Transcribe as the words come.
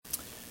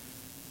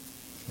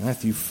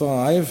Matthew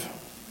 5,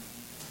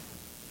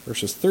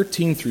 verses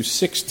 13 through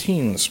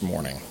 16 this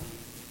morning.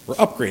 We're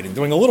upgrading,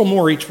 doing a little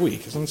more each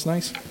week. Isn't this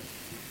nice?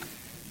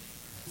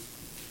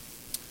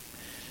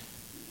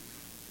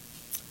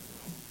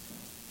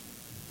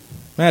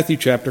 Matthew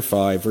chapter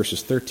 5,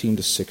 verses 13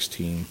 to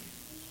 16.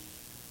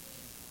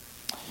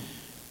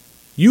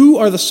 You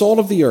are the salt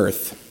of the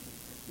earth,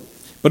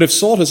 but if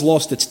salt has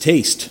lost its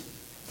taste,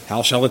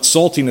 how shall its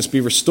saltiness be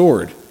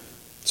restored?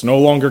 It's no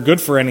longer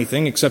good for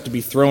anything except to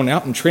be thrown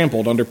out and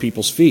trampled under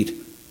people's feet.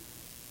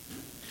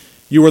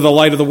 You are the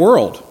light of the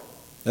world.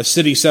 A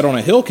city set on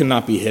a hill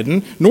cannot be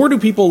hidden, nor do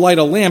people light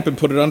a lamp and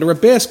put it under a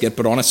basket,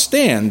 but on a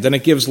stand, then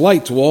it gives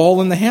light to all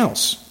in the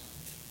house.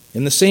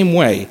 In the same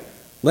way,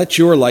 let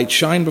your light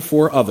shine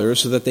before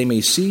others so that they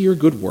may see your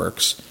good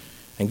works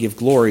and give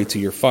glory to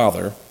your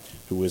Father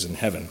who is in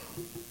heaven.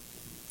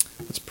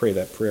 Let's pray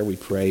that prayer, we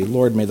pray.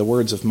 Lord, may the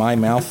words of my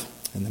mouth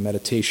and the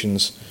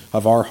meditations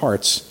of our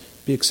hearts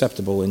be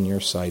acceptable in your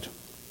sight,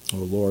 O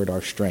Lord,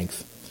 our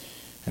strength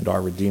and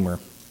our Redeemer.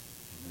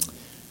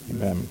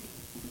 Amen.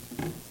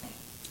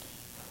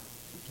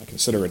 I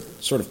consider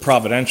it sort of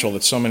providential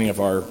that so many of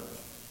our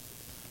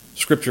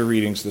scripture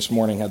readings this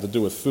morning had to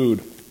do with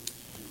food.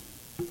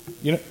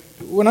 You know,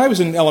 when I was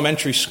in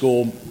elementary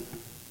school,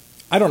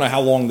 I don't know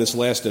how long this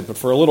lasted, but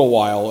for a little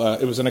while,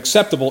 it was an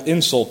acceptable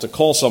insult to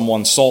call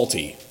someone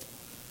salty.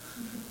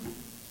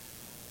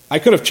 I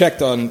could have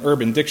checked on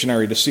Urban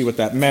Dictionary to see what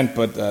that meant,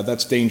 but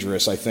that's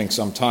dangerous, I think,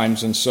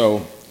 sometimes. And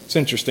so it's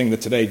interesting that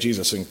today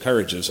Jesus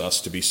encourages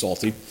us to be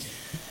salty.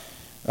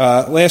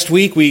 Last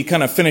week we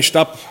kind of finished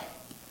up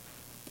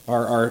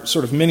our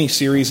sort of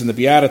mini-series in the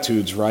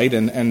Beatitudes, right?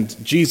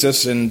 And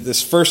Jesus, in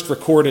this first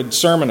recorded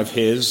sermon of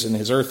his, in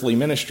his earthly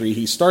ministry,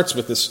 he starts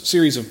with this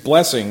series of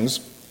blessings.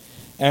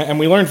 And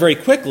we learned very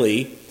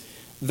quickly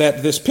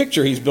that this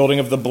picture he's building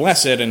of the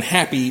blessed and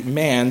happy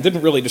man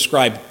didn't really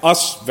describe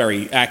us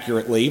very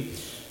accurately.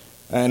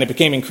 And it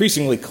became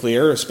increasingly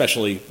clear,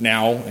 especially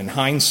now in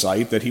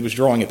hindsight, that he was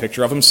drawing a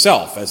picture of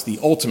himself as the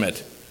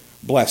ultimate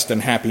blessed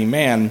and happy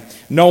man.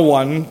 No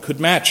one could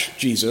match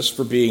Jesus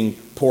for being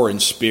poor in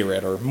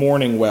spirit or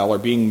mourning well or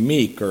being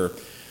meek or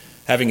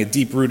having a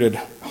deep-rooted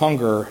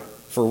hunger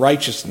for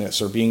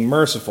righteousness or being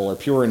merciful or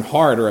pure in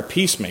heart or a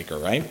peacemaker,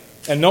 right?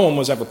 And no one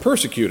was ever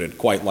persecuted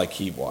quite like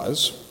he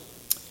was.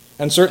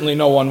 And certainly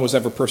no one was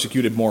ever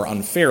persecuted more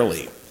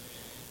unfairly.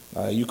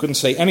 You couldn't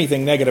say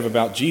anything negative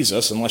about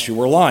Jesus unless you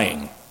were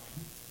lying.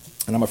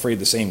 And I'm afraid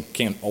the same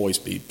can't always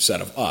be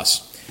said of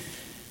us.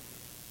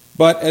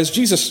 But as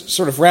Jesus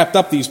sort of wrapped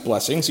up these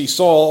blessings, we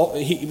saw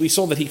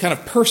that he kind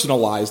of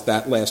personalized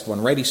that last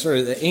one, right? He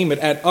started to aim it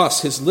at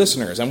us, his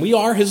listeners. And we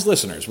are his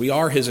listeners. We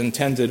are his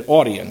intended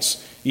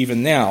audience,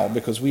 even now,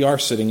 because we are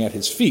sitting at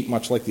his feet,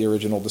 much like the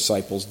original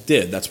disciples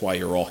did. That's why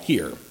you're all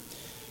here,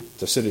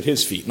 to sit at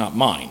his feet, not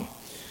mine.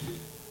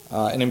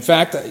 And in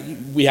fact,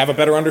 we have a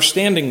better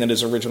understanding than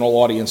his original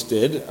audience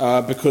did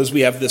because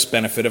we have this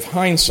benefit of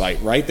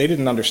hindsight, right? They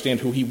didn't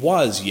understand who he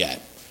was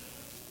yet.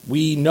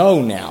 We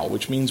know now,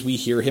 which means we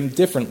hear him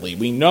differently.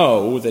 We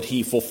know that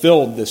he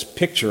fulfilled this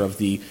picture of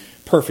the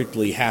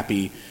perfectly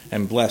happy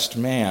and blessed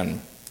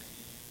man.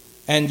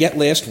 And yet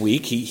last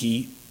week,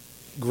 he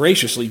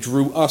graciously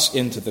drew us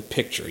into the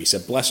picture. He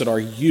said, "Blessed are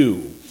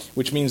you,"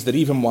 which means that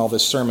even while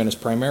this sermon is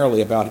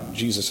primarily about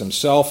Jesus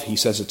himself, he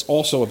says it's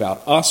also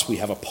about us. We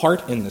have a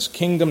part in this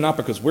kingdom, not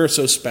because we're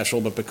so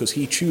special, but because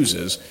he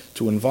chooses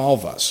to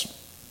involve us.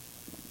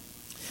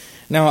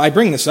 Now, I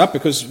bring this up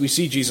because we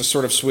see Jesus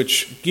sort of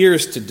switch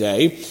gears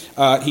today.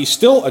 He's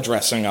still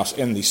addressing us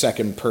in the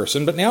second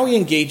person, but now he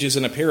engages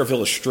in a pair of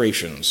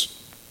illustrations.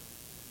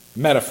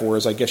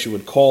 Metaphors, I guess you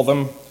would call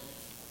them.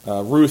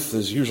 Ruth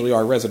is usually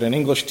our resident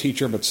English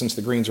teacher, but since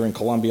the Greens are in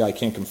Columbia, I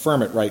can't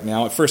confirm it right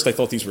now. At first I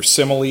thought these were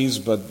similes,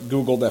 but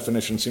Google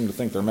definitions seem to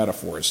think they're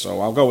metaphors, so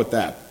I'll go with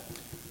that.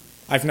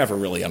 I've never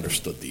really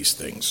understood these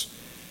things.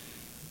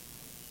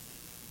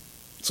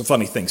 It's a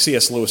funny thing.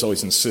 C.S. Lewis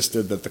always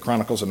insisted that the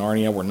Chronicles of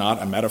Narnia were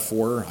not a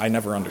metaphor. I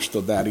never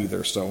understood that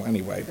either, so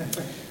anyway.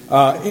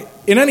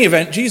 In any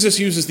event, Jesus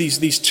uses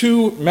these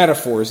two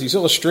metaphors, these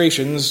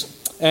illustrations,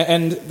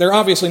 and they're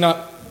obviously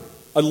not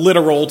a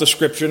literal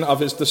description of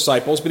his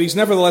disciples, but he's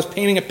nevertheless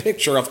painting a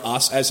picture of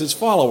us as his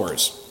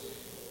followers.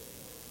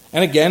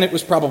 And again, it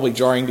was probably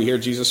jarring to hear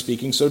Jesus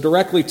speaking so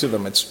directly to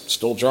them. It's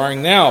still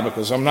jarring now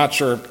because I'm not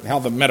sure how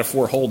the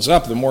metaphor holds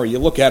up. The more you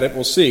look at it,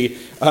 we'll see.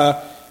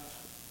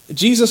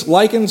 Jesus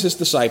likens his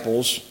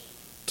disciples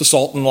to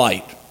salt and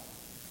light.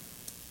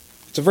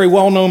 It's a very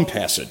well-known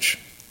passage,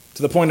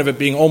 to the point of it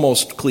being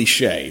almost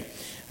cliche.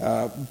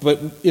 But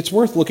it's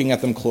worth looking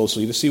at them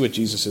closely to see what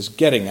Jesus is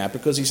getting at,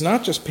 because he's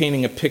not just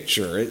painting a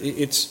picture.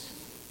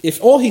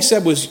 If all he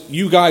said was,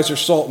 "You guys are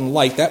salt and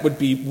light," that would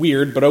be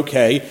weird, but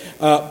okay.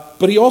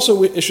 But he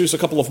also issues a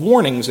couple of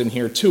warnings in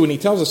here, too, and he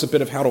tells us a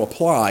bit of how to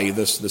apply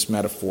this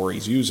metaphor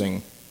he's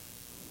using.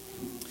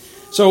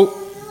 So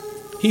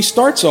he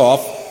starts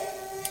off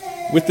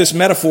with this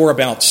metaphor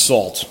about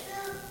salt.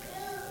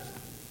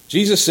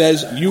 Jesus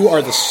says, "You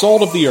are the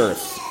salt of the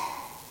earth."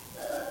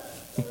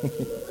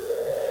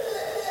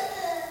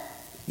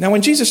 Now,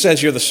 when Jesus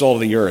says you're the salt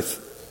of the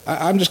earth,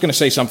 I'm just going to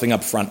say something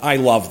up front. I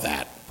love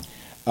that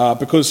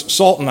because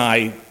salt and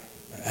I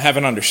have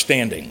an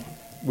understanding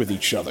with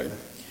each other.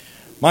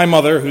 My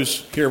mother,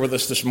 who's here with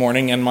us this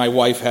morning, and my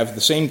wife have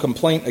the same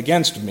complaint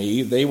against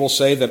me. They will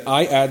say that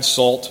I add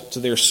salt to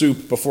their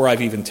soup before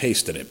I've even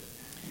tasted it.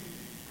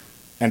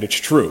 And it's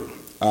true.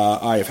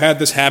 I have had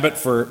this habit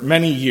for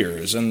many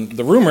years, and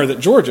the rumor that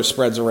Georgia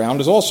spreads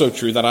around is also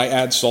true, that I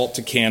add salt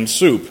to canned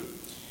soup.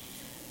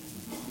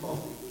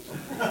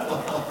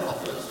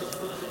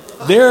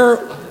 There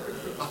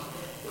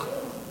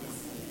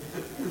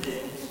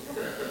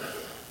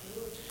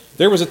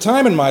was a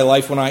time in my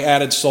life when I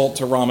added salt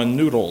to ramen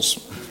noodles,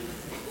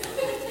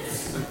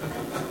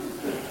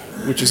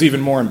 which is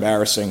even more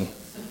embarrassing.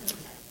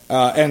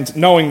 And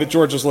knowing that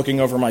George is looking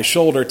over my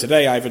shoulder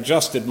today, I've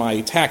adjusted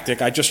my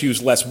tactic. I just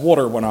use less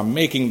water when I'm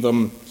making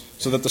them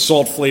so that the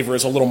salt flavor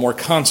is a little more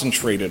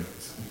concentrated.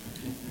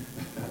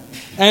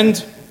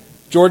 And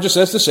Georgia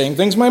says the same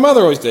things my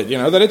mother always did,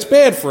 that it's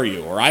bad for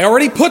you, or I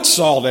already put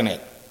salt in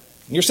it.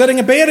 You're setting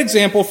a bad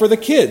example for the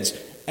kids.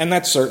 And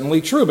that's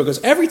certainly true,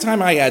 because every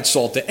time I add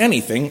salt to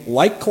anything,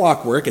 like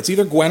clockwork, it's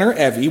either Gwen or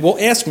Evie will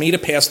ask me to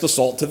pass the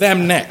salt to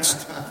them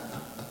next.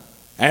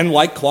 And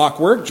like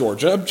clockwork,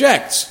 Georgia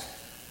objects.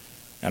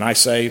 And I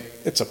say,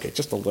 it's okay,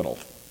 just a little.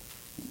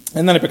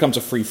 And then it becomes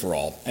a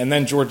free-for-all. And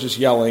then George is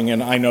yelling,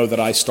 and I know that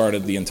I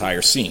started the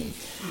entire scene.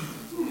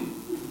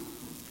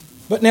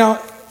 But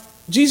now,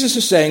 Jesus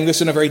is saying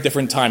this in a very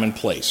different time and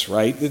place,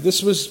 right?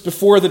 This was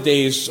before the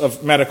days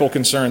of medical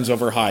concerns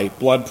over high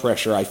blood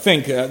pressure, I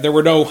think. There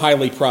were no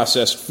highly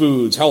processed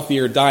foods.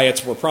 Healthier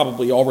diets were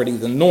probably already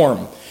the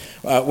norm.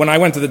 When I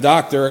went to the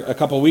doctor a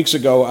couple of weeks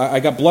ago, I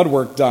got blood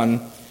work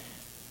done,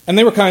 and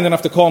they were kind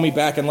enough to call me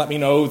back and let me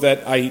know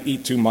that I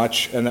eat too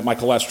much and that my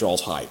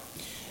cholesterol's high.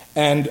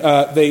 And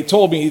they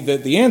told me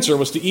that the answer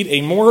was to eat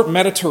a more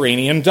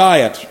Mediterranean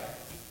diet.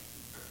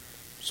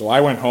 So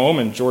I went home,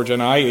 and Georgia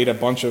and I ate a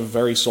bunch of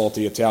very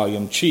salty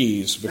Italian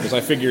cheese, because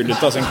I figured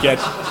it doesn't get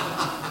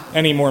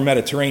any more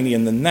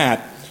Mediterranean than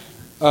that.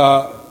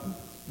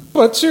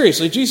 But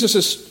seriously, Jesus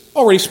is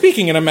already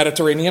speaking in a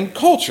Mediterranean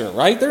culture,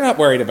 right? They're not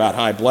worried about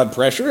high blood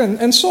pressure,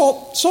 and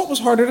salt was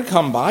harder to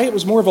come by. It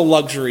was more of a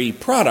luxury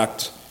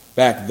product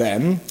back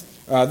then.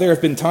 There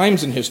have been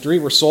times in history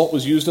where salt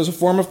was used as a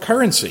form of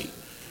currency.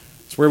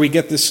 It's where we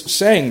get this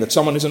saying that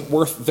someone isn't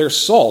worth their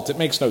salt. It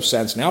makes no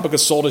sense now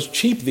because salt is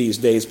cheap these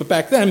days, but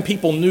back then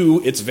people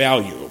knew its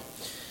value.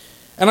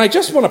 And I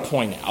just want to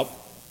point out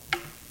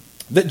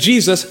that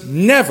Jesus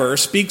never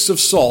speaks of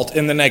salt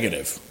in the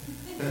negative.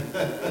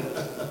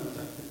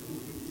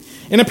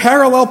 In a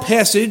parallel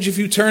passage, if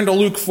you turn to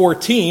Luke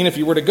 14, if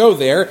you were to go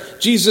there,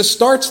 Jesus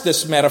starts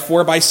this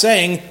metaphor by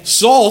saying,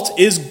 salt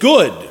is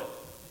good.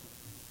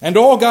 And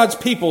all God's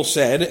people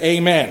said,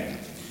 amen.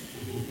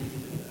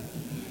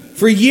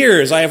 For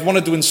years, I have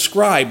wanted to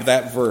inscribe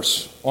that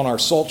verse on our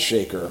salt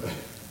shaker.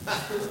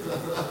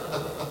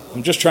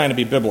 I'm just trying to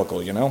be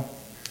biblical,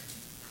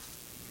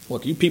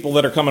 Look, you people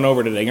that are coming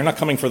over today, you're not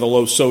coming for the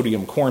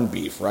low-sodium corned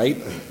beef,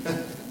 right?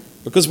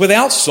 Because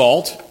without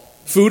salt,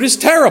 food is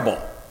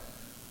terrible.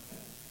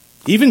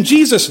 Even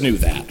Jesus knew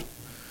that.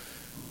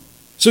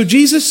 So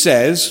Jesus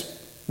says,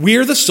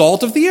 we're the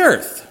salt of the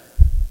earth,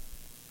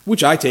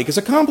 which I take as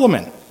a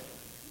compliment.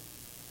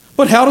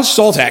 But how does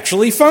salt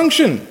actually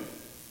function?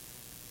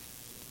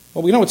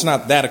 Well, we know it's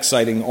not that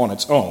exciting on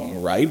its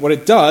own, right? What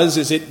it does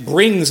is it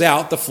brings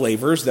out the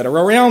flavors that are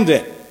around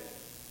it.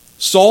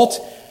 Salt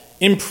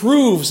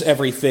improves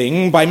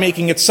everything by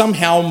making it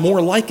somehow more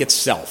like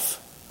itself.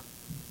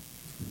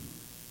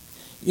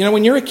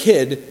 When you're a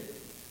kid,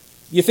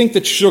 you think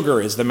that sugar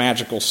is the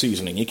magical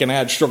seasoning. You can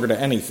add sugar to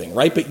anything,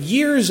 right? But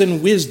years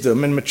and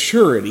wisdom and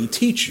maturity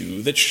teach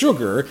you that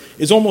sugar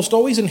is almost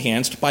always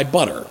enhanced by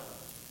butter.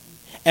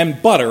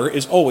 And butter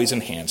is always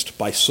enhanced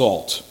by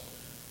salt.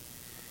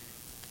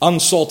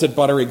 Unsalted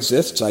butter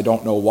exists. I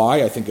don't know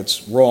why. I think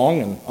it's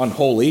wrong and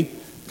unholy.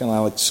 Kind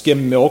of like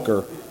skim milk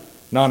or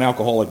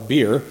non-alcoholic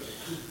beer.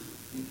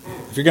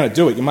 If you're going to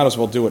do it, you might as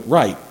well do it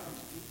right.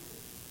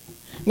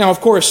 Now, of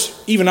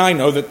course, even I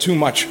know that too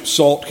much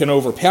salt can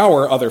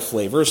overpower other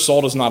flavors.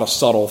 Salt is not a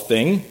subtle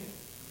thing.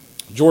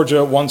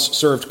 Georgia once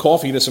served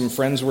coffee to some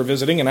friends who were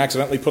visiting and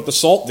accidentally put the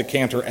salt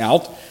decanter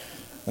out,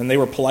 and they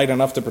were polite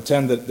enough to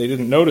pretend that they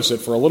didn't notice it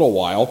for a little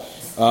while.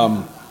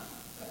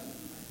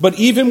 But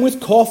even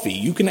with coffee,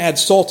 you can add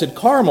salted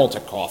caramel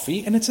to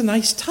coffee, and it's a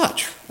nice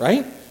touch,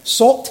 right?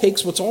 Salt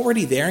takes what's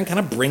already there and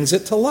kind of brings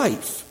it to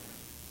life.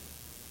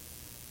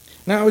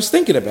 Now, I was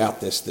thinking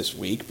about this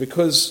week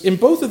because in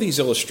both of these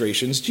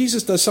illustrations,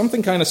 Jesus does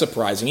something kind of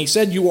surprising. He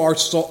said you are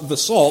the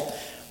salt,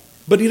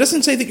 but he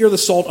doesn't say that you're the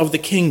salt of the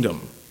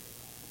kingdom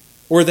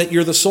or that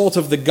you're the salt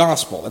of the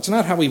gospel. That's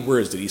not how he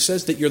words it. He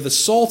says that you're the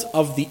salt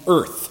of the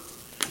earth,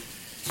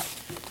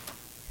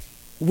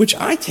 which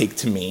I take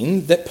to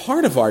mean that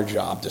part of our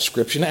job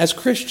description as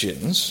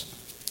Christians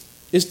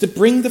is to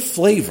bring the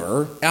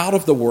flavor out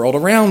of the world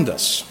around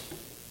us.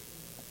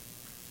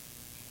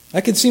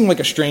 That can seem like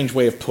a strange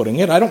way of putting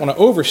it. I don't want to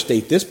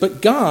overstate this,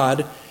 but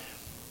God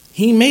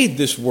He made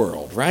this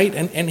world, right?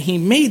 And he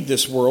made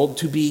this world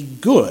to be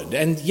good.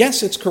 And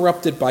yes, it's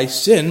corrupted by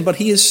sin, but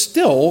he is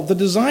still the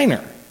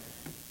designer.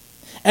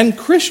 And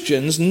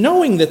Christians,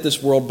 knowing that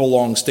this world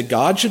belongs to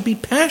God, should be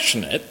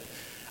passionate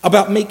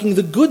about making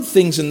the good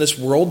things in this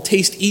world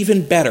taste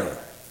even better.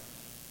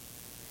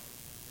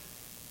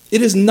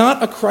 It is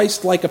not a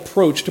Christ-like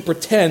approach to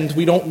pretend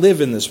we don't live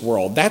in this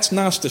world. That's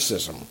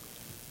Gnosticism.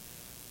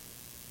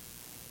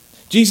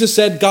 Jesus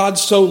said God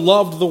so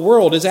loved the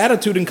world. His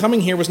attitude in coming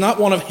here was not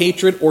one of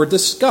hatred or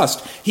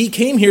disgust. He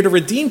came here to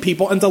redeem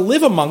people and to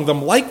live among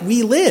them like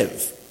we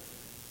live.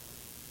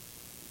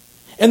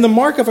 And the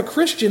mark of a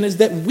Christian is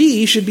that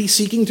we should be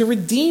seeking to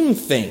redeem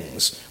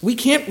things. We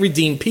can't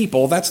redeem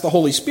people, that's the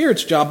Holy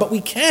Spirit's job, but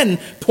we can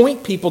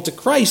point people to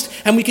Christ,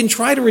 and we can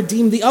try to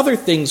redeem the other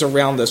things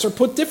around us. Or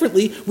put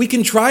differently, we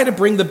can try to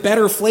bring the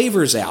better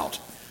flavors out.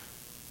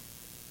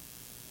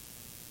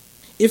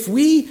 If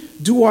we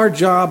do our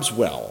jobs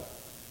well,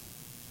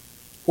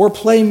 or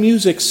play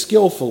music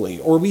skillfully,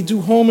 or we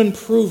do home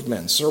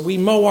improvements, or we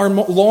mow our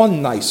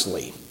lawn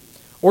nicely,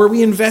 or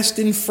we invest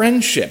in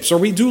friendships, or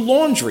we do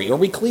laundry, or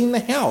we clean the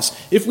house,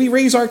 if we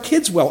raise our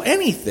kids well,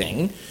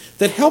 anything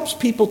that helps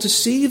people to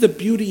see the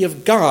beauty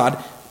of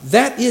God,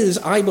 that is,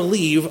 I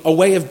believe, a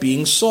way of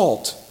being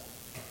salt.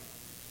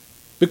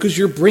 Because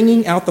you're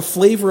bringing out the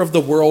flavor of the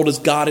world as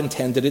God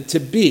intended it to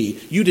be.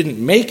 You didn't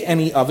make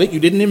any of it. You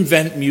didn't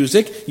invent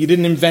music. You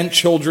didn't invent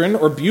children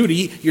or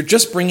beauty. You're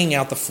just bringing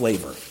out the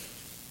flavor.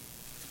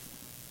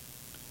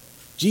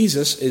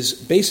 Jesus is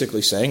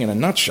basically saying, in a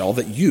nutshell,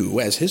 that you,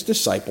 as his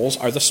disciples,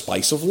 are the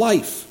spice of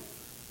life.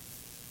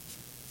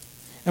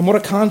 And what a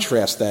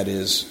contrast that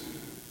is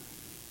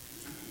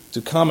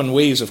to common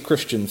ways of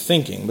Christian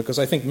thinking, because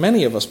I think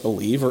many of us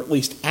believe, or at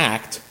least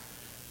act,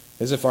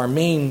 as if our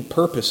main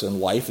purpose in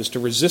life is to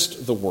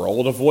resist the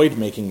world, avoid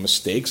making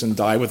mistakes, and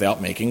die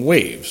without making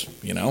waves,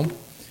 you know?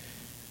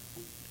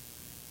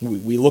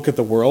 We look at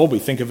the world, we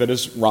think of it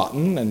as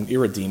rotten and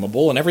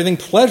irredeemable, and everything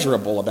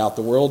pleasurable about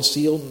the world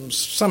seems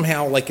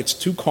somehow like it's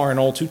too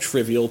carnal, too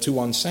trivial, too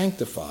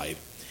unsanctified.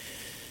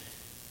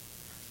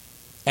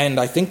 And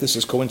I think this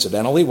is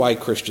coincidentally why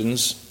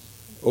Christians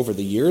over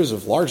the years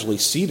have largely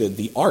ceded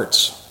the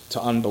arts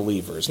to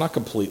unbelievers. Not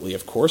completely,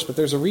 of course, but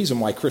there's a reason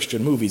why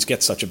Christian movies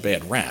get such a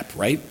bad rap,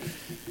 right?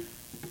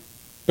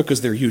 Because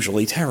they're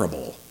usually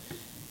terrible.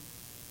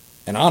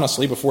 And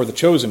honestly, before The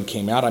Chosen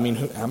came out, I don't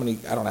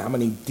know how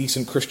many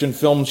decent Christian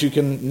films you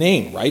can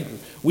name, right?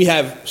 We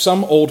have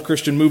some old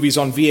Christian movies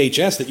on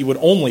VHS that you would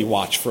only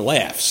watch for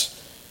laughs.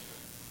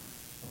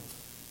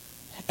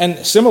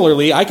 And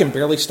similarly, I can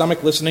barely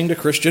stomach listening to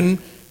Christian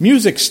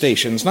music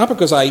stations, not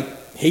because I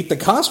hate the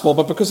gospel,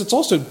 but because it's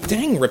also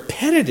dang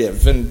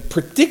repetitive and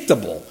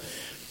predictable.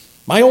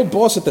 My old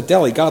boss at the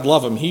deli, God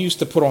love him, he used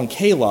to put on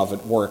K-Love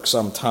at work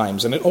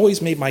sometimes, and it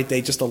always made my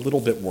day just a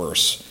little bit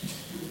worse.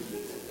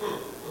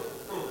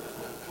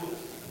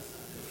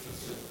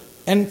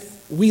 And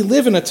we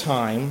live in a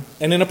time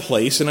and in a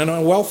place and in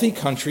a wealthy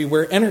country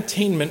where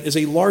entertainment is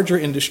a larger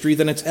industry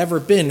than it's ever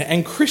been,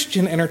 and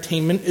Christian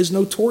entertainment is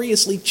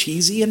notoriously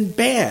cheesy and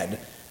bad.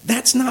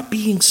 That's not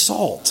being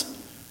salt.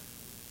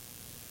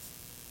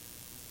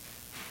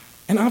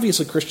 And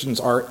obviously Christians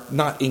are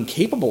not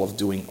incapable of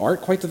doing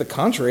art. Quite to the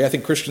contrary, I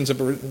think Christians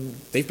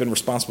they've been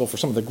responsible for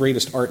some of the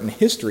greatest art in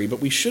history, but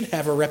we should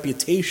have a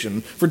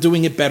reputation for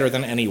doing it better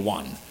than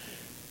anyone.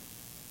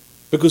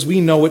 Because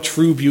we know what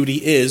true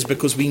beauty is,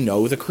 because we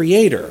know the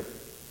Creator.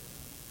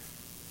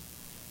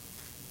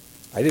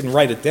 I didn't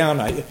write it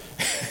down.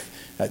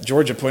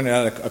 Georgia pointed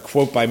out a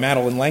quote by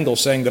Madeline L'Engle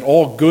saying that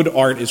all good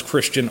art is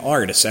Christian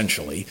art,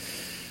 essentially.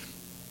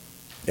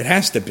 It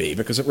has to be,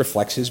 because it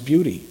reflects His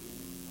beauty.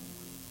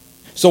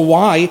 So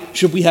why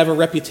should we have a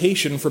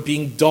reputation for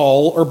being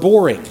dull or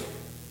boring?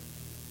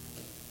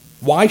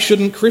 Why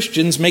shouldn't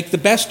Christians make the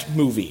best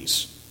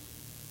movies?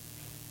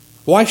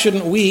 Why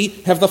shouldn't we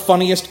have the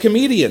funniest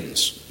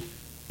comedians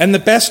and the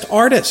best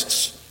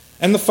artists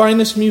and the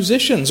finest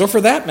musicians, or for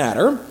that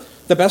matter,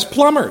 the best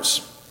plumbers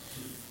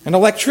and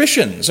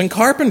electricians and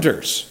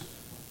carpenters?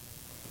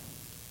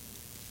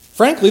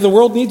 Frankly, the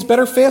world needs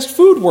better fast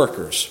food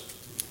workers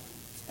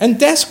and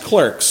desk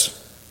clerks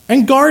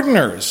and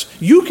gardeners.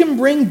 You can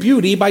bring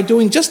beauty by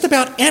doing just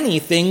about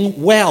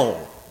anything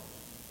well.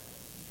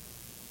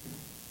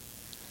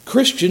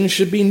 Christians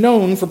should be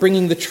known for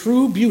bringing the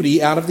true beauty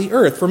out of the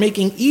earth, for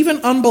making even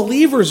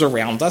unbelievers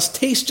around us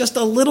taste just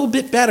a little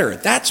bit better.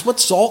 That's what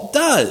salt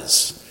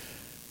does.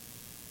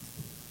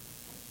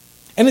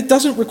 And it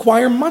doesn't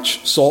require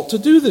much salt to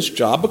do this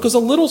job, because a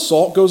little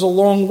salt goes a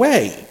long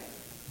way.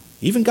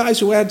 Even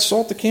guys who add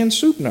salt to canned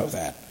soup know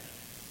that.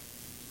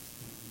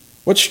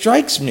 What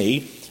strikes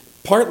me,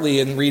 partly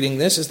in reading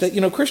this, is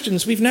that,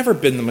 Christians, we've never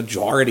been the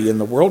majority in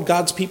the world.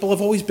 God's people have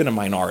always been a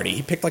minority.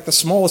 He picked like the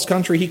smallest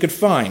country he could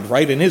find,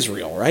 right, in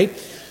Israel, right?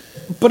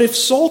 But if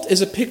salt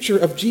is a picture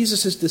of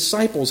Jesus'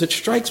 disciples, it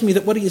strikes me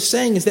that what he is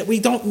saying is that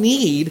we don't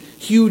need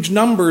huge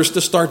numbers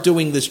to start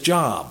doing this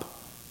job.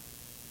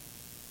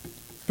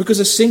 Because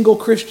a single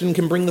Christian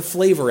can bring the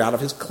flavor out of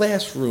his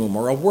classroom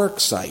or a work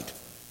site.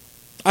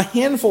 A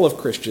handful of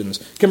Christians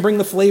can bring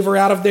the flavor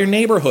out of their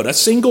neighborhood. A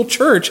single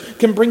church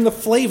can bring the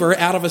flavor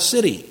out of a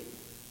city.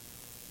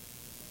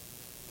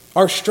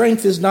 Our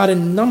strength is not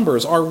in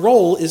numbers. Our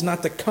role is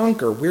not to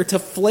conquer. We're to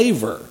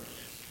flavor.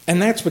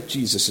 And that's what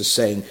Jesus is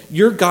saying.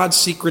 You're God's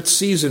secret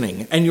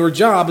seasoning, and your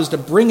job is to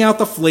bring out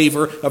the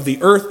flavor of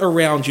the earth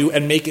around you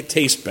and make it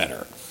taste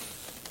better.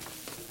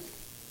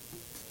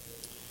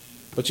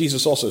 But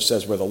Jesus also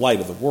says we're the light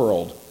of the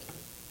world,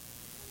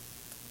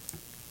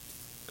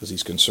 because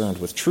he's concerned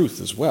with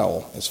truth as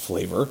well as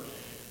flavor.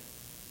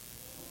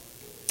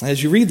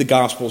 As you read the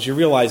Gospels, you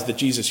realize that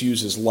Jesus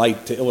uses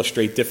light to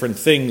illustrate different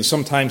things.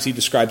 Sometimes he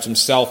describes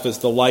himself as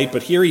the light,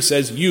 but here he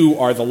says, you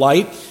are the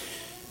light.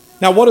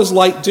 Now, what does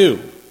light do?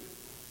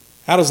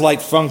 How does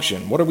light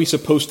function? What are we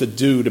supposed to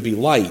do to be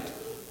light?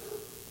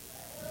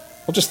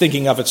 Well, just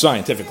thinking of it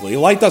scientifically,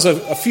 light does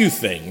a few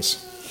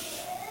things.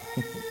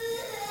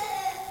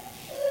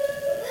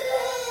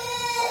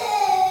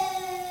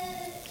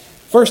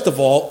 First of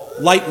all,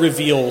 light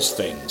reveals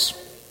things.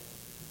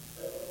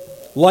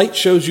 Light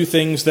shows you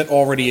things that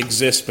already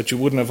exist, but you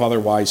wouldn't have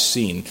otherwise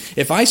seen.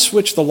 If I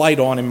switch the light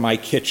on in my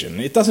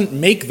kitchen, it doesn't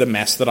make the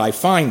mess that I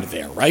find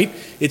there, right?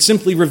 It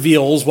simply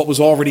reveals what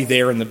was already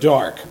there in the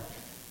dark.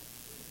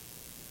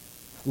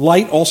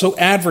 Light also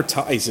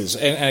advertises,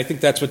 and I think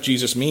that's what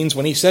Jesus means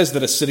when he says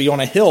that a city on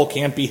a hill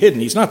can't be hidden.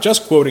 He's not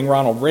just quoting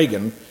Ronald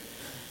Reagan,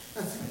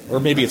 or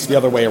maybe it's the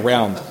other way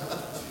around.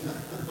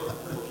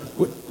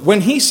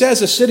 When he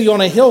says a city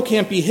on a hill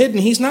can't be hidden,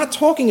 he's not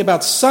talking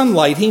about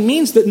sunlight. He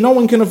means that no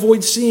one can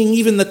avoid seeing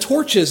even the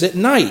torches at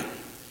night.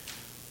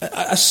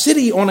 A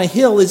city on a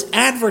hill is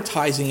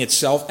advertising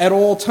itself at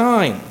all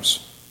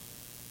times.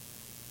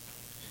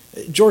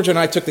 Georgia and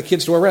I took the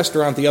kids to a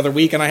restaurant the other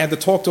week, and I had to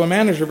talk to a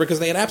manager because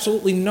they had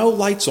absolutely no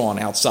lights on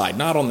outside,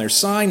 not on their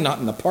sign, not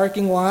in the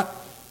parking lot.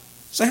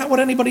 So how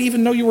would anybody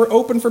even know you were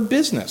open for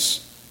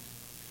business?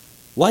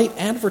 Light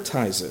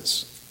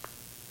advertises.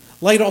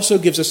 Light also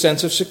gives a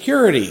sense of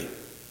security.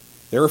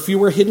 There are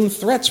fewer hidden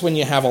threats when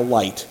you have a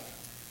light.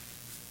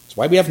 That's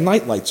why we have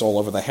night lights all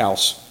over the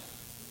house.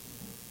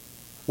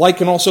 Light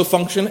can also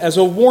function as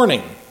a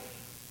warning.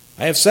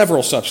 I have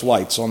several such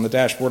lights on the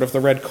dashboard of the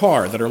red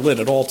car that are lit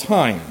at all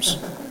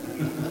times.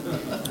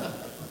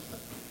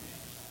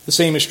 The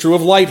same is true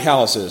of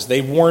lighthouses. They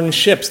warn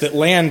ships that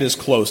land is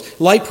close.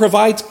 Light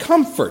provides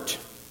comfort.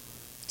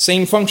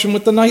 Same function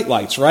with the night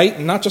lights, right?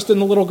 And not just in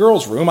the little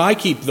girl's room. I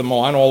keep them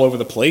on all over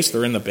the place.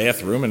 They're in the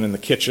bathroom and in the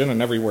kitchen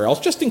and everywhere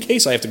else, just in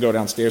case I have to go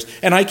downstairs.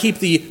 And I keep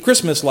the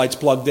Christmas lights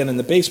plugged in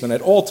the basement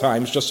at all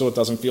times, just so it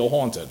doesn't feel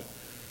haunted.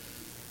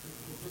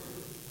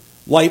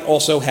 Light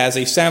also has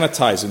a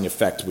sanitizing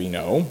effect, we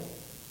know.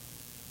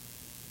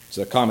 It's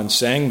a common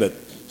saying that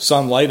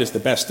sunlight is the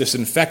best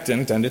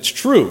disinfectant, and it's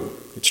true.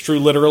 It's true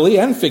literally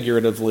and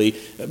figuratively,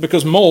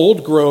 because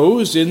mold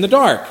grows in the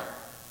dark.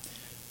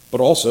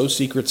 But also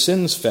secret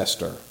sins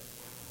fester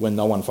when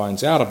no one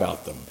finds out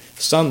about them.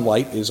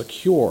 Sunlight is a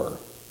cure.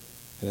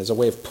 It has a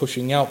way of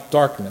pushing out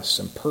darkness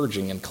and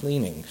purging and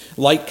cleaning.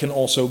 Light can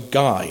also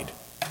guide.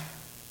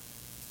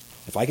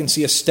 If I can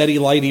see a steady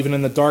light even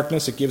in the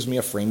darkness, it gives me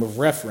a frame of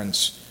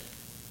reference.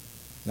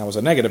 Now, as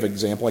a negative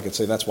example, I could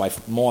say that's why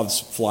moths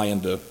fly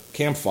into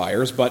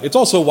campfires, but it's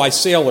also why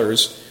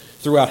sailors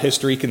throughout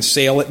history can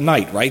sail at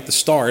night, right? The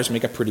stars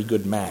make a pretty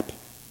good map.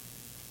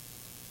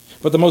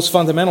 But the most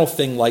fundamental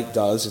thing light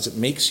does is it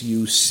makes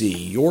you see.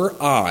 Your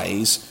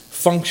eyes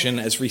function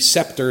as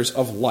receptors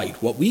of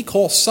light. What we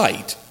call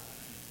sight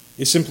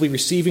is simply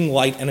receiving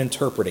light and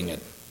interpreting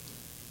it.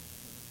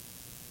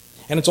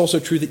 And it's also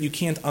true that you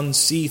can't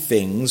unsee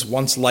things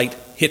once light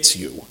hits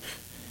you.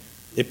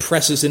 It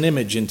presses an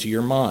image into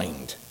your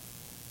mind.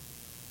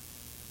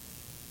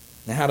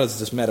 Now, how does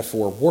this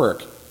metaphor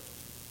work?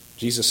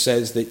 Jesus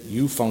says that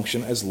you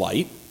function as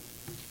light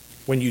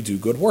when you do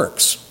good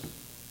works.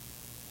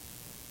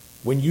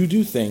 When you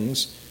do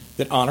things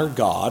that honor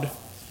God,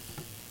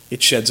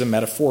 it sheds a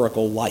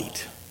metaphorical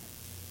light.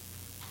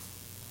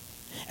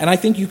 And I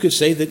think you could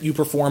say that you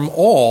perform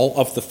all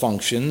of the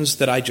functions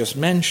that I just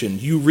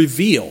mentioned. You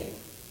reveal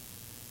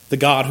the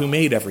God who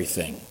made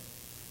everything.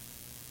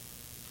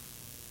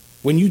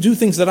 When you do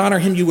things that honor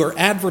him, you are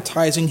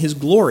advertising his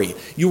glory.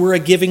 You are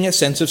giving a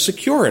sense of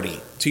security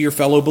to your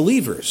fellow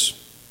believers.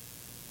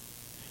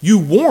 You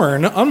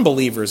warn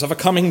unbelievers of a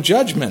coming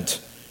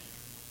judgment.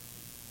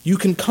 You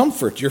can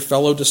comfort your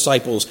fellow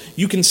disciples.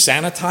 You can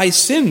sanitize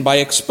sin by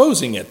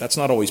exposing it. That's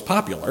not always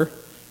popular.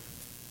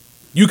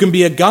 You can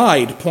be a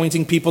guide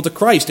pointing people to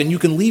Christ, and you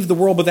can leave the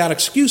world without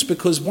excuse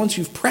because once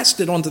you've pressed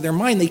it onto their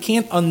mind, they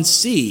can't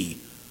unsee.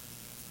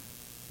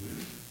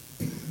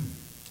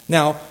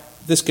 Now,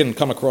 this can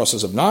come across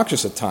as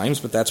obnoxious at times,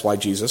 but that's why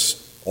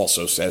Jesus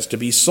also says to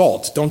be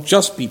salt. Don't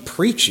just be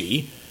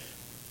preachy.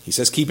 He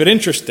says keep it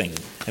interesting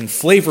and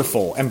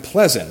flavorful and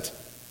pleasant.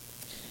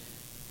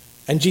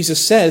 And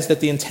Jesus says that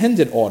the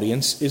intended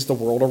audience is the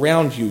world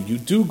around you. You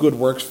do good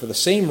works for the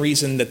same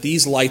reason that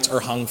these lights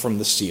are hung from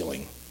the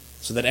ceiling,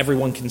 so that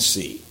everyone can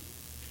see.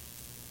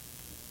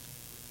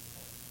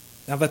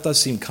 Now that does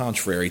seem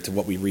contrary to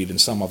what we read in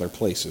some other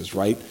places,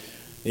 right?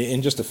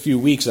 In just a few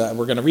weeks,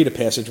 we're going to read a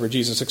passage where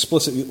Jesus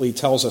explicitly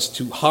tells us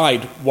to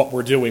hide what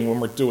we're doing when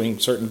we're doing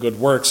certain good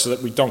works so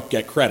that we don't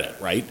get credit,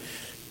 right?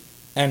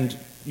 And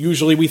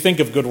usually we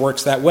think of good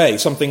works that way,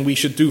 something we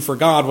should do for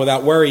God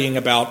without worrying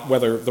about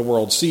whether the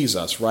world sees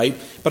us, right?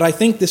 But I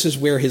think this is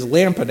where his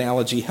lamp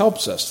analogy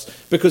helps us,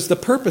 because the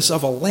purpose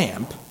of a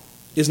lamp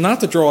is not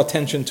to draw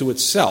attention to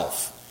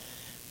itself.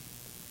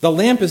 The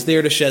lamp is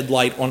there to shed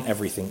light on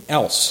everything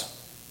else.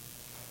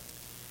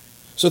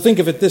 So think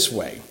of it this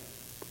way.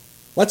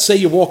 Let's say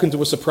you walk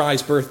into a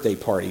surprise birthday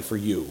party for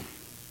you.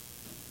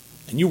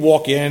 And you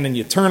walk in and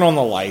you turn on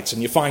the lights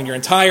and you find your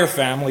entire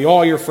family,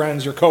 all your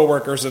friends, your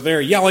coworkers are there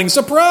yelling,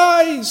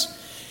 "Surprise!"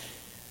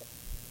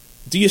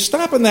 Do you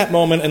stop in that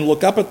moment and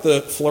look up at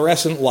the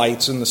fluorescent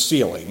lights in the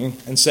ceiling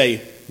and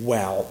say,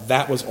 "Wow,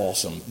 that was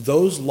awesome.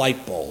 Those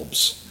light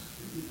bulbs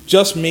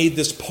just made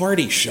this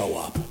party show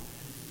up"?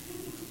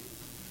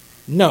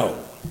 No,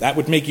 that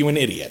would make you an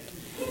idiot.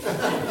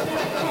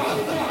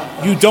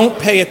 You don't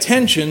pay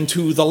attention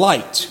to the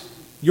light.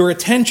 Your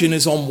attention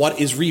is on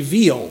what is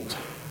revealed.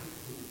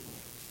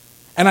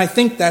 And I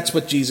think that's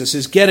what Jesus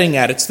is getting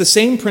at. It's the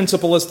same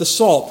principle as the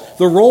salt.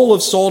 The role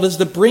of salt is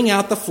to bring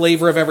out the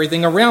flavor of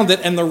everything around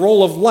it, and the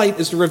role of light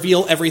is to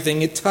reveal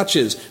everything it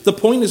touches. The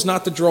point is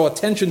not to draw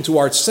attention to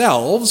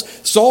ourselves.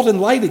 Salt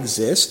and light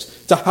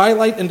exist to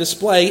highlight and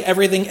display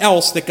everything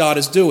else that God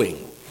is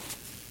doing.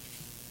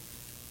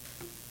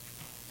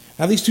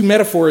 Now, these two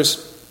metaphors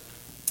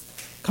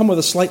come with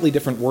a slightly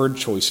different word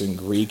choice in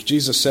Greek.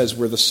 Jesus says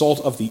we're the salt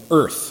of the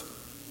earth.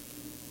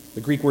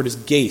 The Greek word is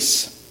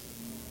geis,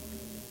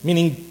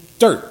 meaning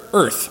dirt,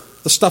 earth,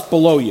 the stuff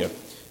below you.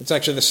 It's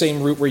actually the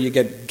same root where you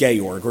get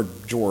Georg or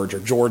George or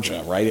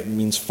Georgia, right? It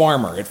means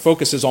farmer. It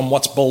focuses on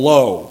what's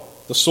below,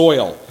 the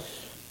soil.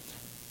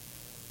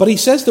 But he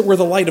says that we're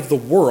the light of the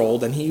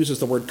world, and he uses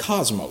the word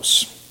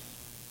cosmos,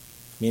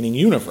 meaning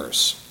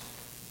universe.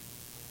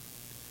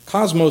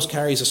 Cosmos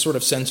carries a sort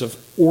of sense of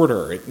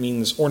order. It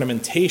means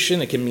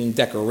ornamentation. It can mean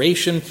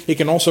decoration. It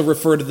can also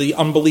refer to the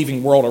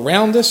unbelieving world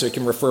around us. It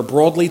can refer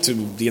broadly to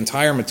the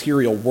entire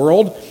material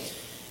world.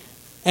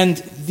 And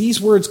these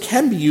words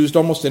can be used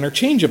almost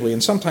interchangeably,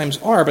 and sometimes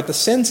are, but the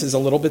sense is a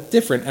little bit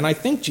different. And I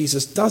think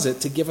Jesus does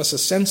it to give us a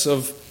sense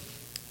of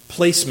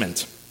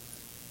placement.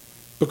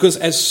 Because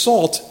as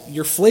salt,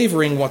 you're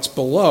flavoring what's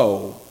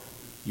below.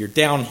 You're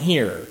down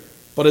here.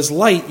 But as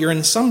light, you're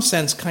in some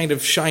sense kind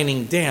of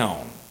shining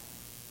down.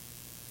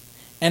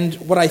 And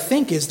what I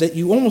think is that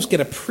you almost get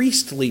a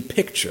priestly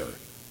picture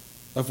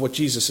of what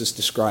Jesus is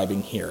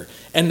describing here.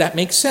 And that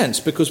makes sense,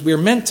 because we're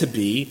meant to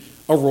be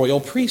a royal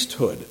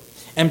priesthood.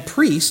 And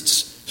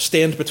priests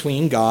stand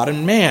between God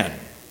and man.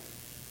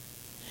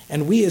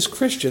 And we as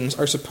Christians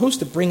are supposed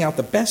to bring out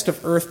the best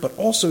of earth, but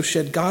also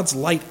shed God's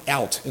light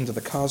out into the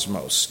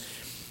cosmos.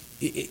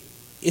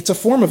 It's a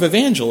form of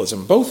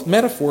evangelism. Both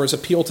metaphors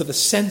appeal to the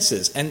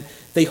senses, and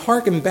they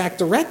hearken back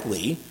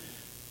directly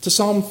to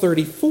Psalm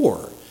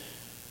 34,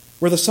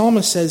 where the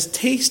psalmist says,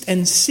 "Taste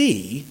and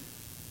see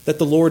that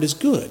the Lord is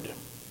good."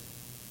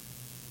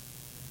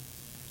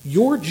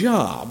 Your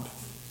job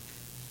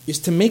is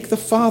to make the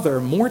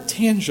Father more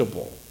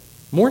tangible,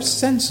 more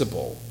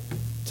sensible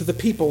to the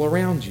people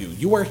around you.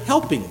 You are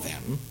helping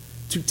them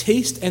to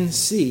taste and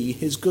see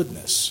his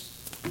goodness.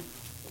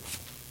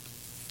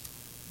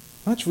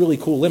 That's really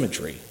cool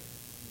imagery.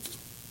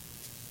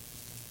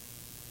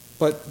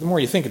 But the more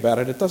you think about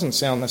it, it doesn't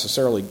sound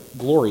necessarily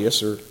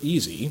glorious or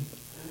easy.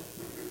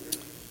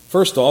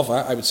 First off,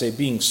 I would say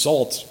being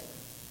salt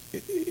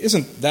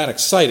isn't that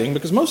exciting,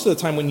 because most of the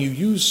time when you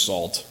use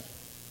salt,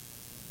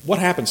 what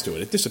happens to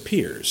it? It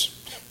disappears.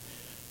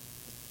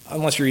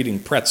 Unless you're eating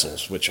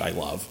pretzels, which I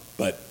love,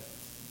 but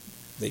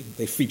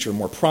they feature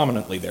more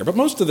prominently there. But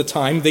most of the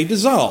time, they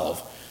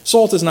dissolve.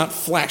 Salt is not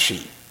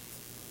flashy.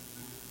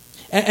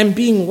 And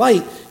being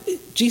light,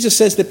 Jesus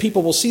says that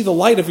people will see the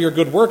light of your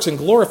good works and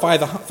glorify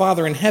the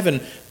Father in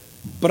heaven.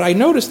 But I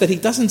notice that he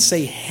doesn't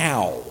say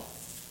how.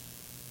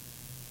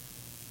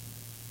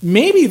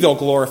 Maybe they'll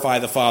glorify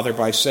the Father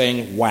by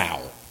saying,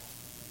 "Wow,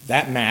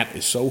 that Matt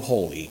is so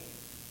holy.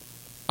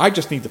 I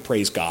just need to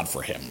praise God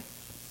for him."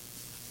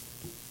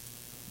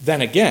 Then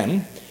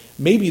again,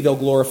 maybe they'll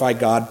glorify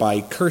God by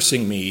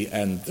cursing me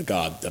and the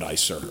God that I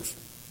serve.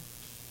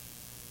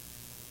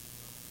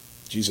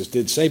 Jesus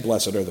did say,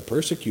 "Blessed are the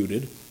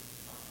persecuted."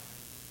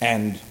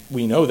 And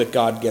we know that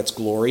God gets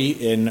glory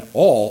in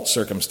all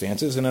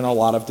circumstances and in a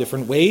lot of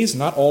different ways.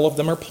 Not all of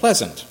them are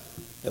pleasant,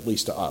 at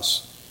least to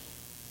us.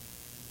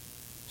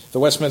 The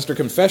Westminster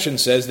Confession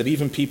says that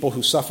even people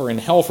who suffer in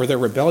hell for their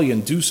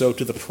rebellion do so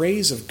to the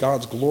praise of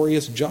God's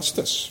glorious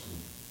justice.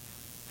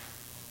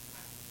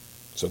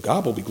 So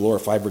God will be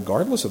glorified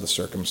regardless of the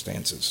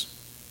circumstances.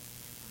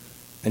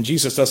 And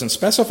Jesus doesn't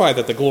specify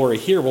that the glory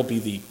here will be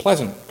the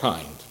pleasant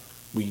kind.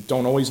 We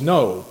don't always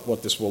know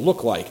what this will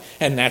look like,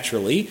 and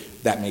naturally,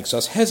 that makes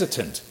us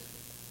hesitant.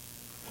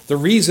 The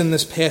reason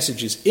this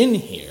passage is in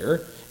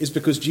here is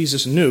because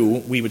Jesus knew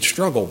we would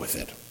struggle with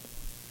it.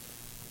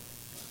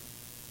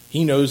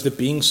 He knows that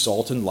being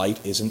salt and light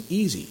isn't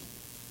easy.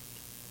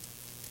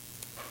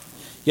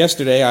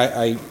 Yesterday,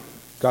 I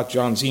got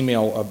John's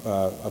email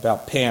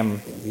about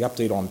Pam, the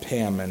update on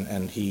Pam,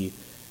 and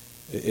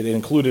it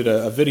included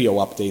a video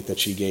update that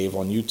she gave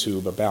on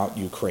YouTube about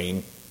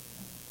Ukraine.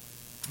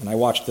 And I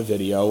watched the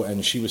video,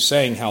 and she was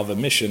saying how the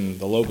mission,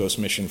 the Logos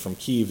mission from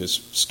Kyiv, is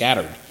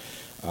scattered.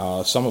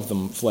 Some of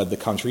them fled the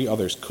country,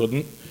 others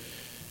couldn't.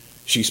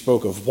 She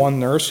spoke of one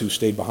nurse who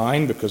stayed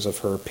behind because of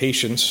her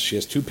patients. She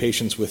has 2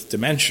 patients with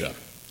dementia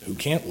who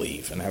can't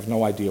leave and have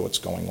no idea what's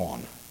going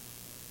on.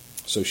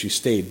 So she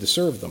stayed to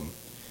serve them.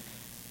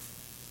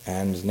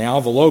 And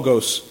now the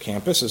Logos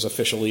campus is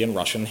officially in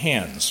Russian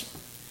hands.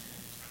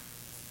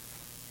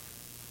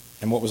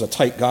 And what was a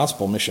tight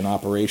gospel mission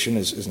operation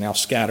is now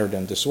scattered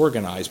and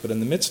disorganized. But in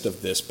the midst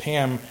of this,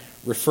 Pam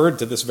referred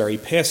to this very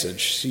passage.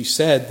 She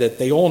said that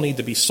they all need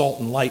to be salt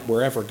and light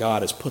wherever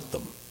God has put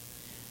them.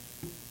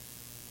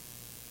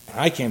 And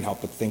I can't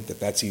help but think that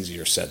that's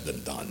easier said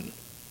than done.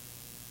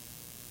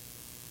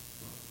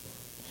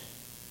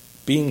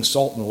 Being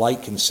salt and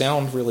light can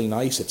sound really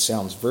nice, it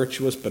sounds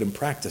virtuous, but in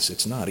practice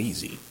it's not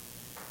easy.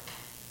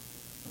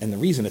 And the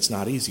reason it's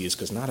not easy is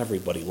because not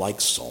everybody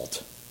likes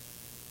salt.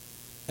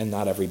 And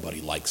not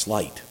everybody likes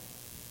light.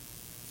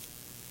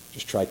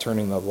 Just try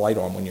turning the light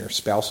on when your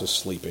spouse is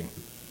sleeping.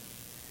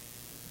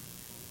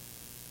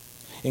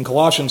 In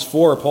Colossians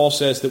 4, Paul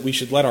says that we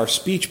should let our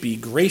speech be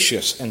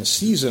gracious and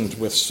seasoned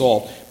with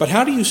salt. But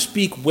how do you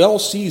speak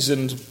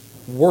well-seasoned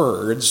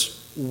words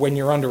when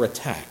you're under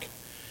attack?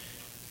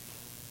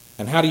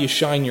 And how do you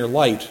shine your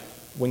light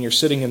when you're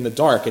sitting in the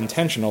dark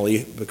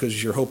intentionally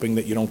because you're hoping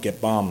that you don't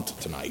get bombed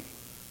tonight?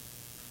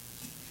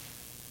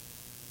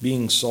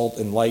 Being salt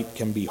and light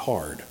can be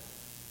hard,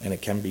 and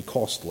it can be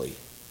costly.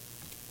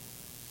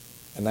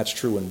 And that's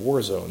true in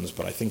war zones,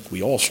 but I think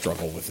we all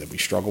struggle with it. We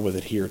struggle with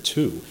it here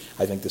too.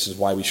 I think this is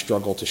why we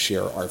struggle to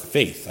share our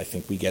faith. I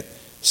think we get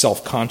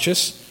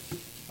self-conscious.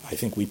 I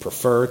think we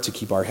prefer to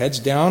keep our heads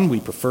down. We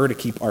prefer to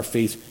keep our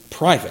faith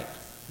private.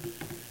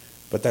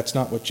 But that's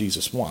not what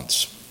Jesus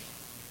wants.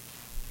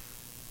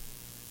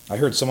 I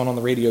heard someone on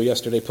the radio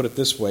yesterday put it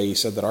this way. He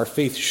said that our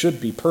faith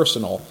should be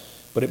personal,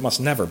 but it must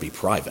never be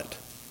private.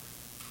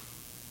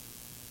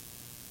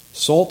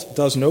 Salt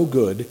does no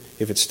good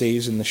if it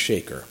stays in the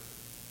shaker.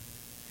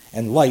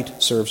 And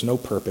light serves no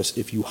purpose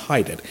if you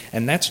hide it.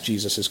 And that's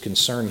Jesus'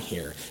 concern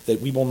here,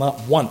 that we will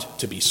not want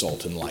to be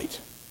salt and light.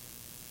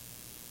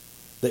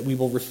 That we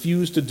will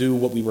refuse to do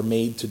what we were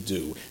made to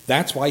do.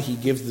 That's why he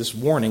gives this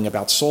warning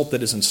about salt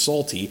that isn't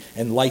salty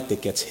and light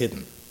that gets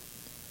hidden.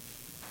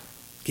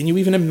 Can you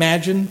even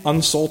imagine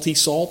unsalty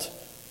salt?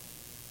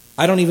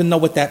 I don't even know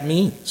what that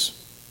means.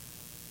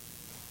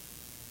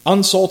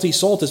 Unsalty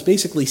salt is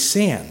basically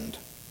sand.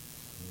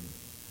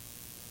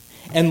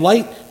 And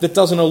light that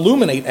doesn't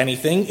illuminate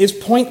anything is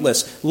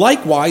pointless.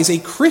 Likewise, a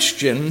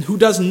Christian who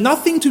does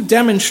nothing to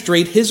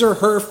demonstrate his or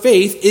her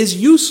faith is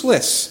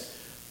useless.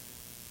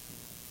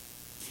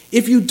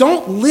 If you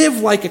don't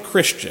live like a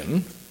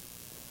Christian,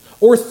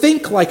 or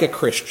think like a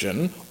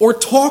Christian, or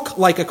talk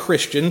like a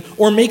Christian,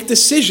 or make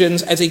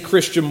decisions as a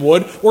Christian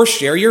would, or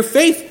share your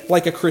faith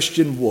like a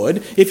Christian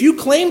would, if you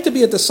claim to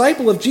be a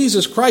disciple of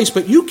Jesus Christ,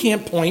 but you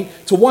can't point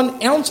to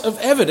 1 ounce of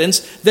evidence,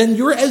 then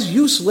you're as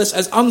useless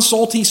as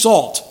unsalty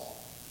salt.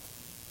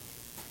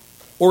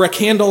 Or a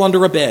candle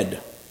under a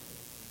bed.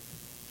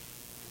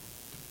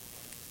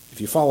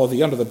 If you follow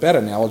the under the bed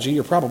analogy,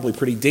 you're probably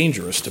pretty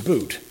dangerous to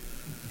boot.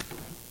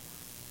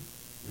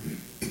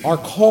 Our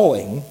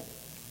calling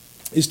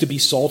is to be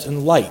salt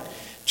and light.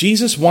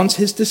 Jesus wants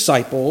his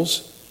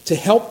disciples to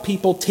help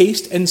people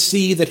taste and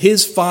see that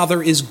his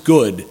Father is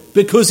good,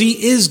 because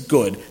he is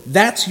good.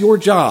 That's your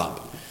job.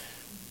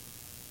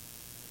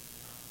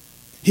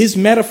 His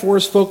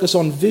metaphors focus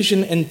on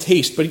vision and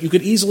taste, but you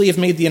could easily have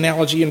made the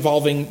analogy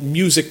involving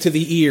music to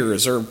the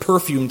ears or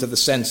perfume to the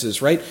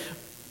senses, right?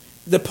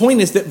 The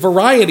point is that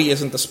variety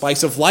isn't the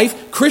spice of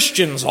life.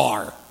 Christians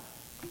are.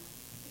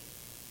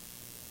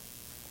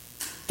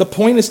 The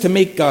point is to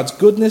make God's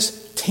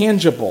goodness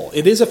tangible.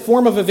 It is a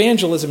form of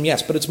evangelism,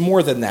 yes, but it's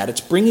more than that.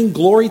 It's bringing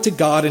glory to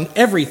God in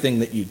everything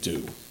that you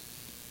do.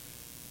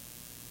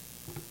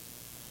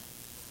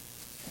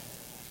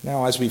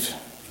 Now, as we've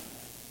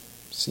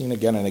seen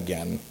again and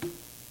again,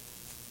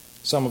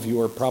 some of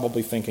you are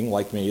probably thinking,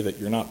 like me, that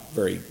you're not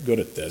very good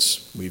at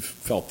this. We've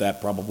felt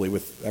that probably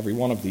with every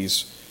one of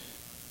these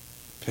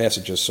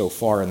passages so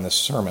far in this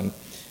sermon.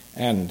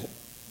 And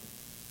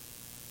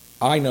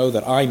I know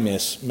that I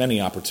miss many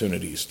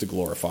opportunities to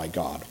glorify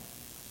God.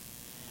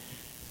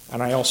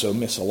 And I also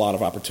miss a lot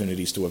of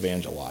opportunities to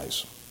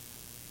evangelize.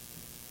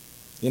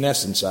 In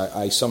essence,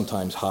 I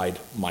sometimes hide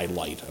my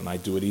light, and I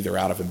do it either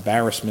out of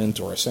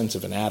embarrassment or a sense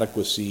of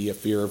inadequacy, a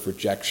fear of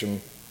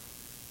rejection.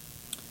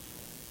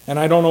 And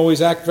I don't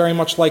always act very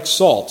much like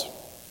salt.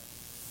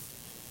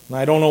 And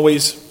I don't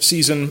always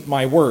season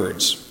my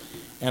words.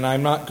 And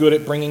I'm not good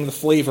at bringing the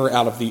flavor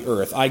out of the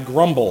earth. I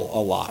grumble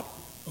a lot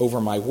over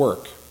my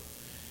work.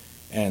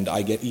 And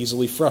I get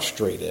easily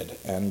frustrated.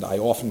 And I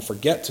often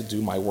forget to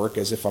do my work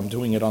as if I'm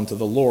doing it unto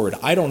the Lord.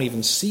 I don't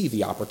even see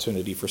the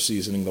opportunity for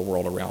seasoning the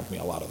world around me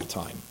a lot of the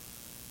time.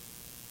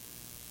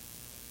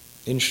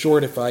 In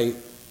short, if I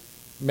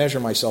measure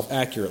myself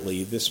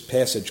accurately, this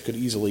passage could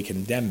easily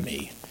condemn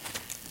me.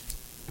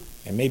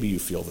 And maybe you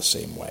feel the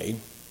same way.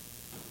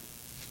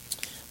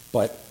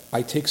 But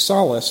I take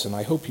solace, and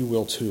I hope you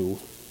will too,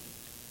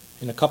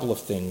 in a couple of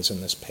things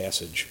in this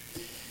passage.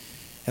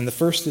 And the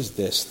first is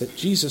this, that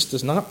Jesus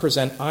does not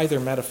present either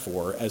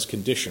metaphor as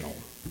conditional.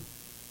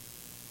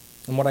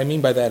 And what I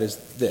mean by that is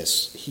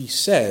this. He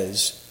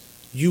says,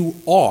 you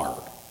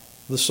are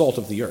the salt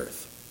of the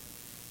earth.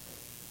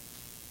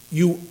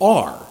 You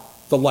are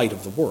the light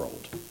of the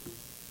world.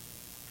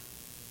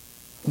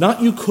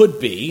 Not you could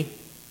be,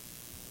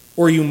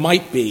 or you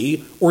might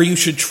be, or you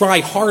should try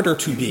harder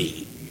to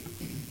be.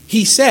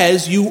 He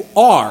says you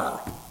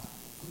are.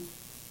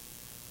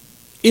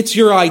 It's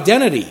your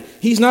identity.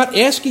 He's not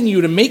asking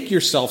you to make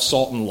yourself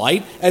salt and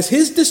light. As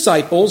his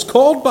disciples,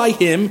 called by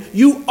him,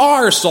 you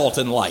are salt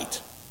and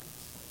light.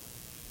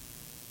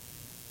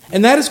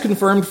 And that is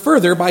confirmed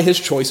further by his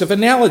choice of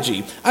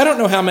analogy. I don't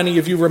know how many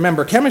of you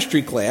remember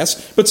chemistry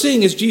class, but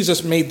seeing as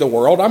Jesus made the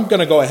world, I'm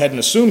going to go ahead and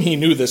assume he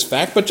knew this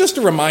fact, but just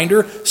a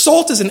reminder,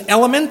 salt is an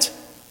element.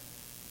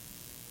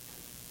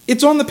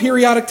 It's on the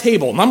periodic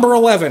table, number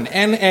 11,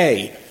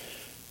 Na.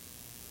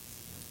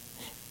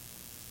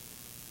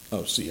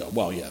 Oh, CO.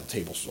 Well, yeah,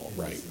 table salt,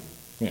 right.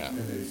 Yeah.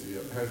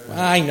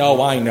 I know.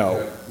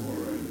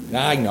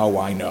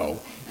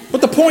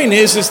 But the point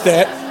is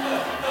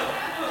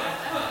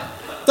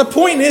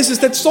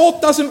that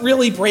salt doesn't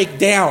really break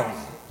down.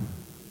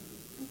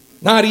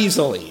 Not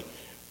easily.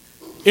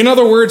 In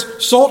other words,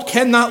 salt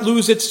cannot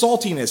lose its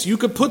saltiness. You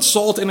could put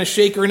salt in a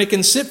shaker and it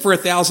can sit for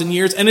 1,000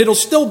 years and it'll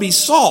still be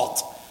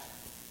salt.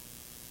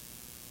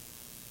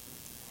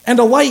 And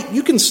a light,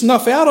 you can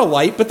snuff out a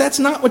light, but that's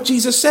not what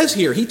Jesus says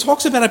here. He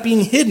talks about it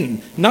being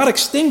hidden, not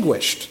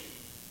extinguished.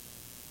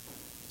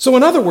 So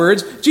in other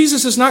words,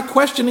 Jesus is not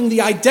questioning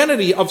the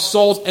identity of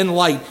salt and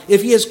light.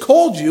 If he has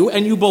called you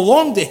and you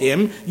belong to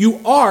him, you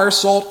are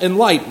salt and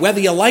light, whether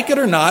you like it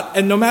or not,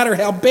 and no matter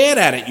how bad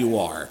at it you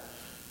are.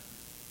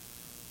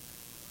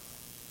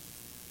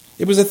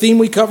 It was a theme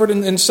we covered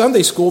in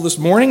Sunday school this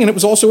morning, and it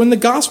was also in the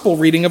gospel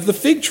reading of the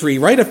fig tree,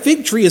 right? A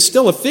fig tree is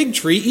still a fig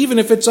tree, even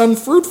if it's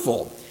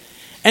unfruitful.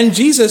 And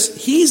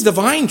Jesus, he's the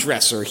vine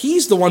dresser.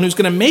 He's the one who's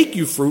going to make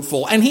you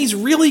fruitful, and he's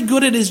really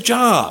good at his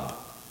job.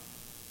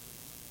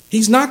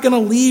 He's not going to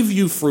leave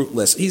you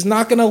fruitless. He's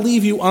not going to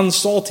leave you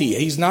unsalty.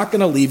 He's not going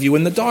to leave you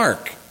in the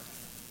dark.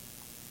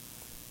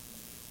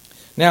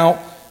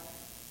 Now,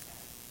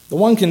 the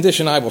one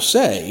condition I will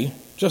say,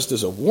 just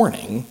as a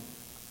warning,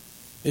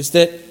 is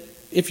that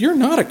if you're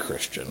not a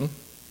Christian,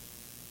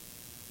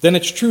 then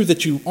it's true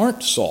that you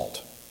aren't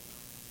salt.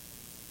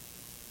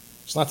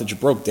 It's not that you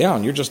broke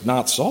down, you're just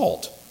not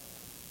salt.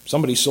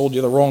 Somebody sold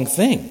you the wrong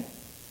thing.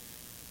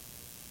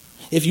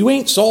 If you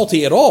ain't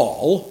salty at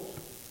all,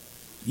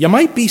 you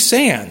might be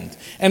sand.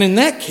 And in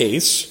that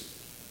case,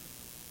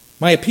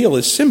 my appeal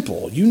is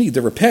simple. You need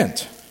to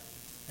repent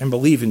and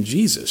believe in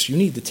Jesus. You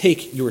need to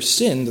take your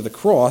sin to the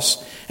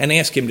cross and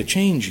ask him to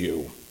change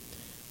you.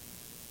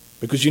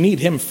 Because you need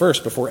him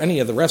first before any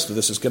of the rest of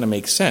this is going to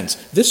make sense.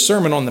 This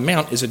Sermon on the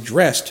Mount is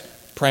addressed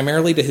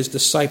primarily to his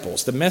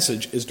disciples. The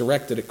message is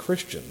directed at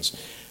Christians.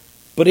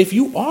 But if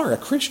you are a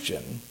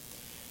Christian,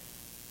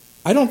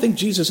 I don't think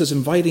Jesus is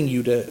inviting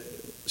you to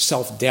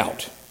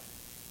self-doubt.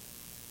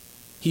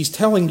 He's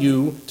telling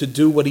you to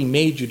do what he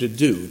made you to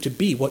do, to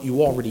be what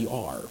you already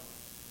are.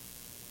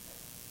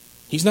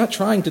 He's not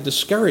trying to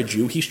discourage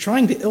you. He's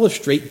trying to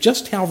illustrate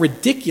just how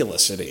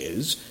ridiculous it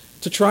is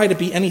to try to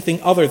be anything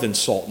other than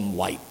salt and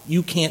light.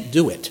 You can't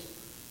do it.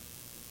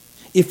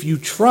 If you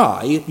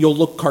try, you'll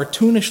look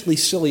cartoonishly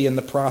silly in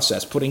the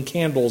process, putting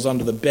candles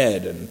under the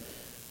bed and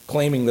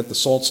claiming that the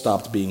salt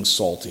stopped being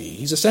salty.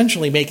 He's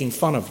essentially making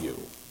fun of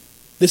you.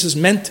 This is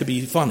meant to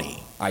be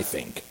funny, I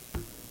think.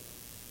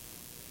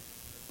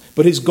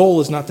 But his goal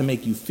is not to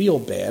make you feel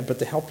bad, but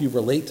to help you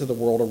relate to the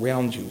world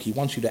around you. He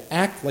wants you to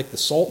act like the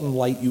salt and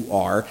light you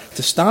are,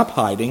 to stop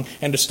hiding,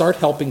 and to start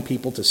helping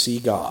people to see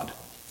God,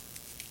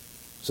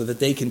 so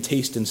that they can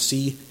taste and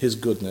see his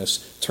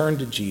goodness, turn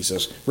to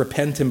Jesus,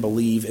 repent and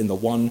believe in the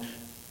one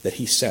that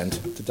he sent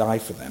to die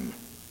for them.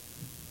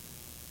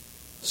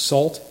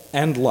 Salt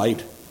and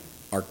light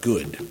are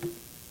good.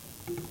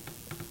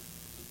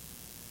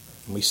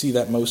 And we see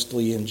that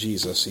mostly in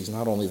Jesus. He's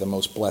not only the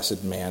most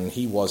blessed man,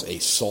 he was a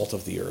salt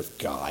of the earth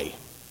guy.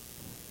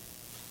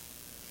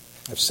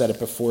 I've said it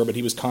before, but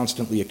he was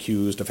constantly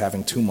accused of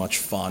having too much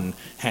fun,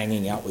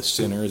 hanging out with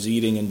sinners,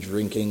 eating and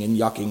drinking and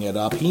yucking it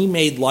up. He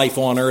made life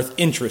on earth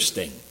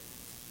interesting.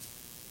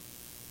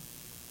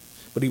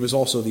 But he was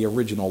also the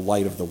original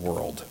light of the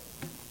world.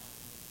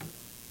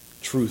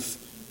 Truth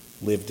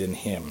lived in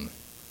him.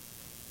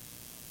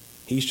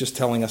 He's just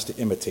telling us to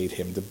imitate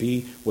him, to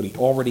be what he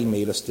already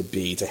made us to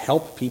be, to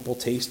help people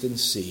taste and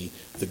see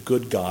the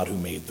good God who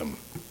made them.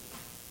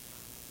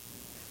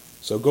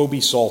 So go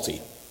be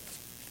salty.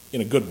 In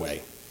a good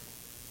way.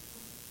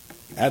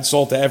 Add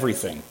salt to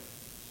everything.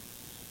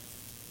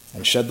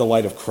 And shed the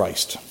light of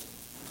Christ.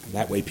 And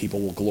that way people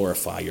will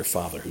glorify your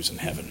Father who's in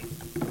heaven.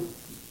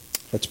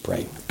 Let's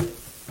pray.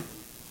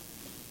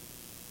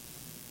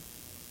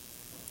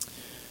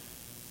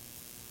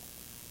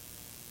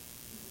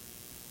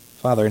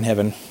 Father in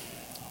heaven,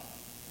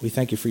 we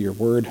thank you for your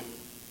word.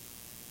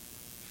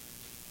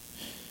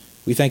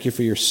 We thank you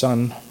for your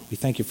Son. We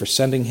thank you for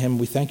sending him.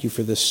 We thank you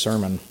for this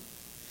sermon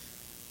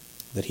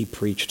that he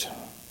preached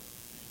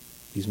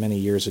these many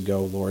years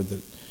ago, Lord,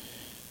 that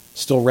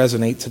still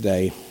resonate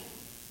today.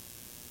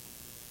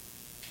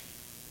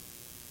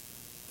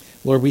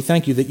 Lord, we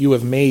thank you that you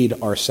have made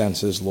our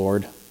senses,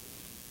 Lord,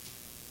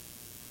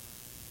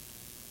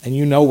 and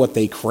you know what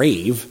they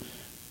crave.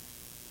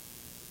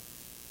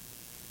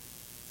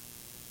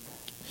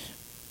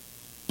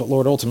 But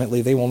Lord,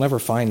 ultimately, they will never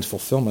find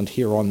fulfillment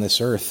here on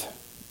this earth.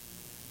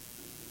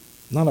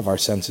 None of our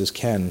senses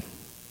can.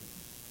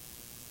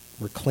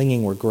 We're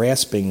clinging, we're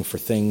grasping for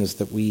things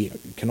that we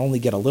can only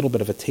get a little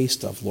bit of a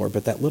taste of, Lord,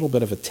 but that little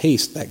bit of a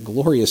taste, that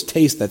glorious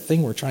taste, that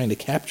thing we're trying to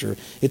capture,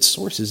 its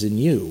source is in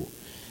you.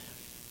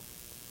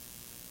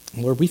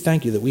 Lord, we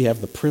thank you that we have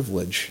the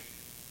privilege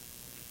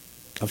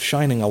of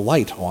shining a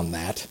light on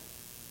that,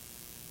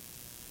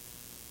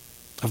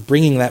 of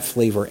bringing that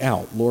flavor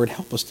out. Lord,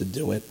 help us to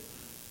do it.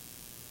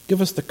 Give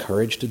us the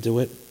courage to do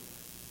it.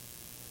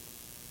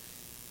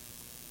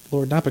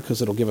 Lord, not because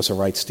it'll give us a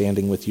right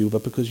standing with you,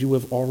 but because you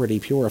have already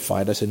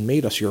purified us and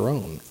made us your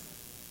own.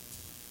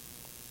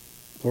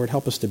 Lord,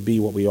 help us to be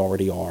what we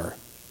already are,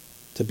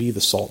 to be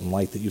the salt and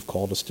light that you've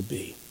called us to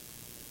be.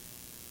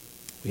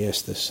 We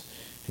ask this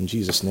in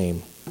Jesus'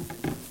 name.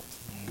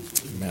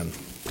 Amen.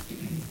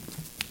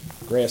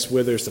 Grass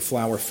withers, the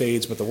flower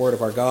fades, but the word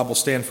of our God will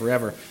stand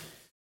forever.